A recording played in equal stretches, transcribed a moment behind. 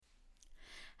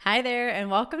Hi there,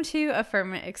 and welcome to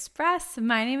Affirm It Express.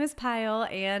 My name is Pyle,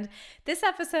 and this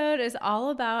episode is all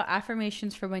about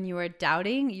affirmations for when you are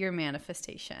doubting your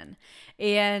manifestation.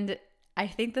 And I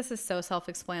think this is so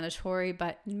self-explanatory,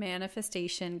 but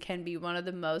manifestation can be one of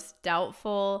the most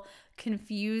doubtful,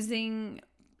 confusing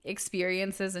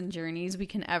experiences and journeys we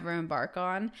can ever embark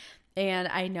on. And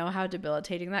I know how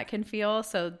debilitating that can feel.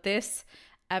 So this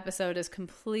episode is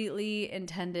completely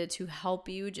intended to help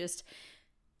you just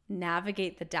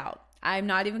navigate the doubt. I'm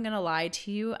not even going to lie to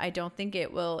you. I don't think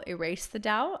it will erase the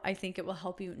doubt. I think it will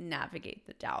help you navigate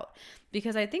the doubt,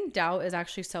 because I think doubt is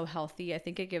actually so healthy. I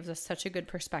think it gives us such a good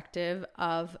perspective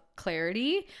of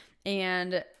clarity.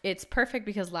 And it's perfect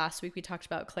because last week we talked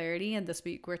about clarity and this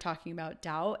week we're talking about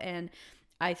doubt. And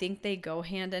I think they go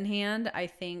hand in hand. I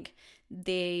think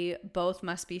they both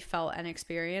must be felt and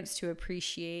experienced to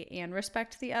appreciate and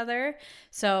respect the other.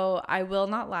 So I will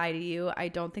not lie to you. I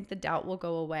don't think the doubt will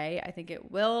go away. I think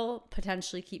it will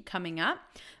potentially keep coming up,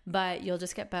 but you'll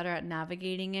just get better at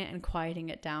navigating it and quieting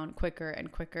it down quicker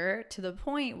and quicker to the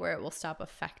point where it will stop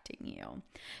affecting you.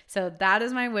 So that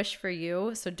is my wish for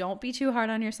you. So don't be too hard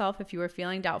on yourself if you are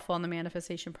feeling doubtful in the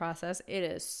manifestation process. It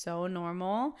is so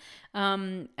normal.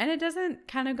 And it doesn't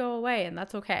kind of go away, and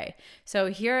that's okay. So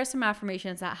here are some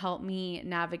affirmations that help me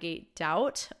navigate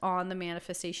doubt on the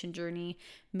manifestation journey.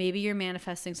 Maybe you're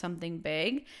manifesting something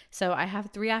big. So I have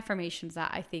 3 affirmations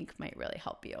that I think might really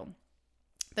help you.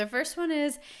 The first one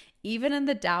is, even in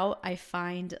the doubt, I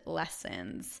find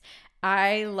lessons.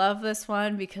 I love this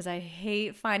one because I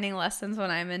hate finding lessons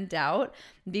when I'm in doubt,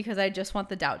 because I just want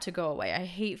the doubt to go away. I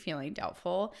hate feeling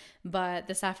doubtful, but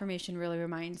this affirmation really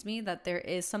reminds me that there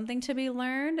is something to be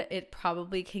learned. It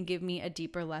probably can give me a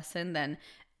deeper lesson than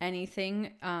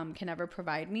anything can ever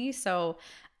provide me. So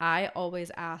I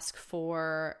always ask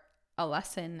for a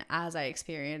lesson as I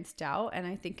experience doubt, and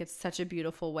I think it's such a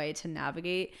beautiful way to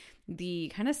navigate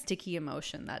the kind of sticky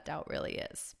emotion that doubt really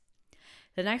is.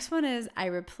 The next one is, I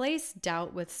replace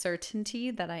doubt with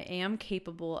certainty that I am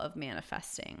capable of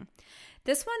manifesting.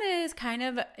 This one is kind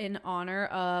of in honor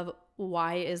of,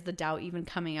 why is the doubt even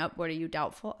coming up? What are you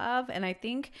doubtful of? And I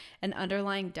think an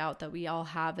underlying doubt that we all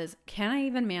have is, can I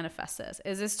even manifest this?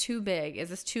 Is this too big? Is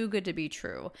this too good to be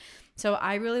true? So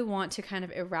I really want to kind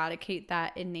of eradicate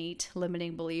that innate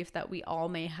limiting belief that we all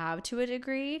may have to a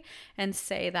degree, and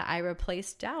say that I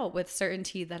replace doubt with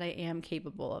certainty that I am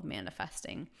capable of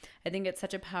manifesting. I think it's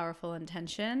such a powerful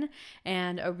intention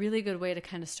and a really good way to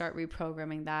kind of start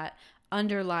reprogramming that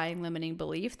underlying limiting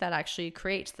belief that actually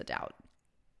creates the doubt.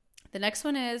 The next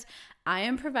one is, I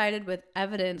am provided with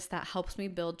evidence that helps me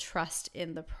build trust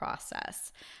in the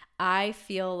process. I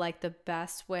feel like the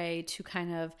best way to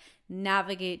kind of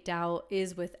navigate doubt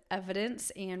is with evidence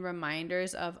and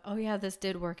reminders of, oh yeah, this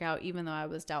did work out even though I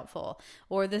was doubtful,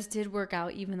 or this did work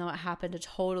out even though it happened a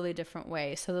totally different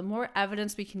way. So the more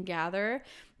evidence we can gather,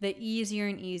 the easier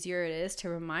and easier it is to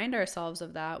remind ourselves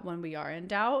of that when we are in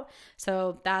doubt.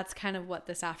 So that's kind of what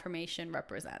this affirmation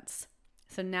represents.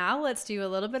 So now let's do a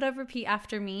little bit of repeat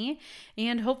after me,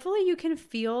 and hopefully you can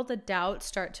feel the doubt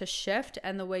start to shift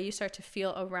and the way you start to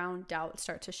feel around doubt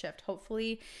start to shift.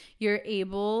 Hopefully you're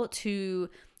able to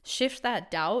shift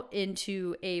that doubt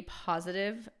into a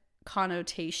positive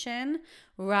connotation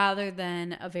rather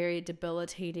than a very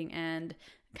debilitating and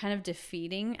kind of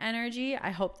defeating energy.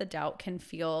 I hope the doubt can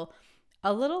feel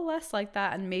a little less like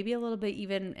that, and maybe a little bit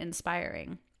even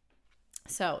inspiring.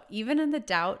 So even in the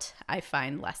doubt, I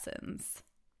find lessons.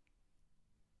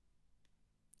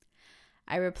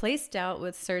 I replace doubt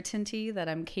with certainty that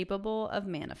I'm capable of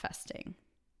manifesting.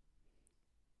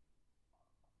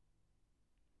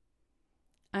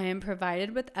 I am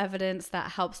provided with evidence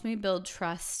that helps me build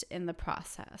trust in the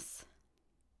process.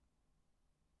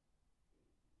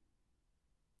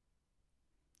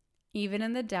 Even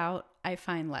in the doubt, I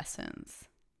find lessons.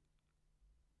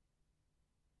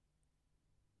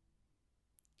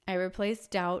 I replace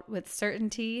doubt with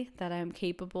certainty that I am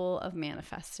capable of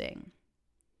manifesting.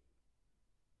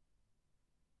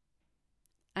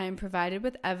 I am provided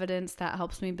with evidence that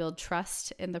helps me build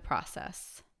trust in the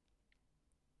process.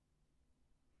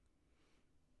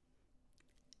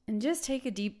 And just take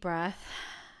a deep breath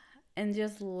and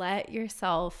just let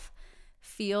yourself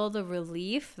feel the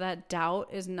relief that doubt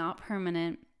is not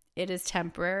permanent. It is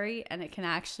temporary, and it can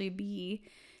actually be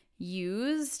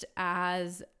used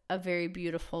as a very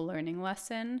beautiful learning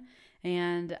lesson.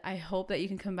 And I hope that you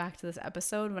can come back to this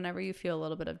episode whenever you feel a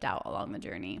little bit of doubt along the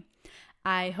journey.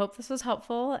 I hope this was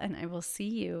helpful, and I will see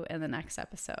you in the next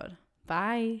episode.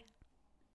 Bye.